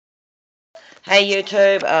Hey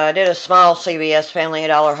YouTube, I did a small CVS Family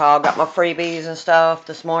 $1 haul. Got my freebies and stuff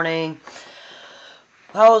this morning.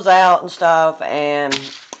 I was out and stuff, and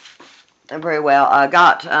very well. I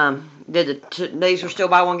got these are still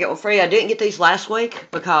buy one get one free. I didn't get these last week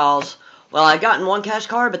because, well, I gotten one cash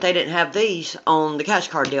card, but they didn't have these on the cash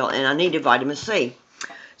card deal, and I needed vitamin C.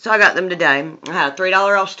 So I got them today. I had a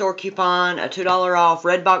 $3 off store coupon, a $2 off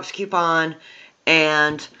Redbox coupon,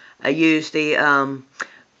 and I used the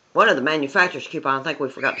one of the manufacturer's coupon. I think we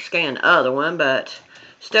forgot to scan the other one, but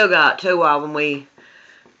still got two of them.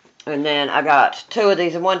 And then I got two of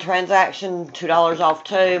these in one transaction, $2 off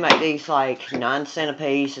two. Make these like 9 cents a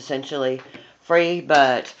piece, essentially free.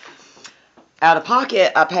 But out of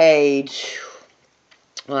pocket, I paid,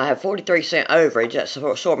 well, I have 43-cent overage. That's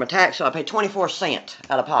sort of my tax, so I paid 24 cents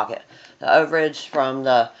out of pocket. The overage from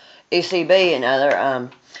the ECB and other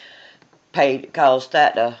paid, caused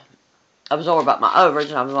that to absorb up my overage,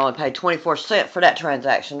 and I've only paid 24 cents for that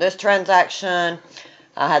transaction. This transaction,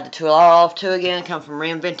 I had the $2 off two again, come from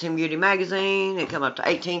Reinventing Beauty Magazine. It come up to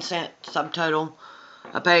 18 cents subtotal.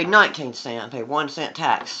 I paid 19 cents. I paid 1 cent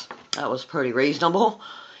tax. That was pretty reasonable.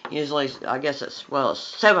 Usually, I guess it's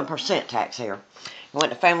 7% tax here. I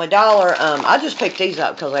went to Family Dollar. I just picked these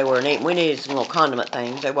up because they were neat. We needed some little condiment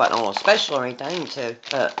things. They wasn't on a special or anything, so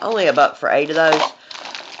only $1 for 8 of those.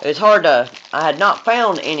 It's hard to, I had not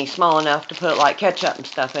found any small enough to put like ketchup and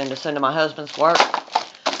stuff in to send to my husband's work.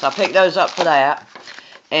 So I picked those up for that.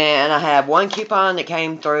 And I have one coupon that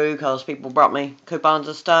came through because people brought me coupons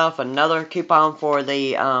and stuff. Another coupon for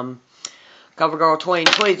the CoverGirl Tween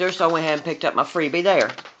Tweezers. So I went ahead and picked up my freebie there.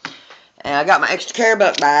 And I got my extra care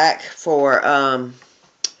book back for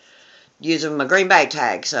using my green bag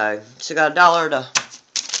tag. So still got $1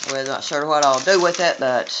 to, I'm not sure what I'll do with it,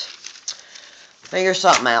 but figure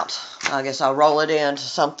something out. I guess I'll roll it into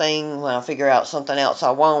something when I figure out something else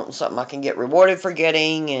I want, something I can get rewarded for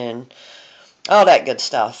getting, and all that good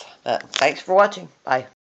stuff. But thanks for watching. Bye.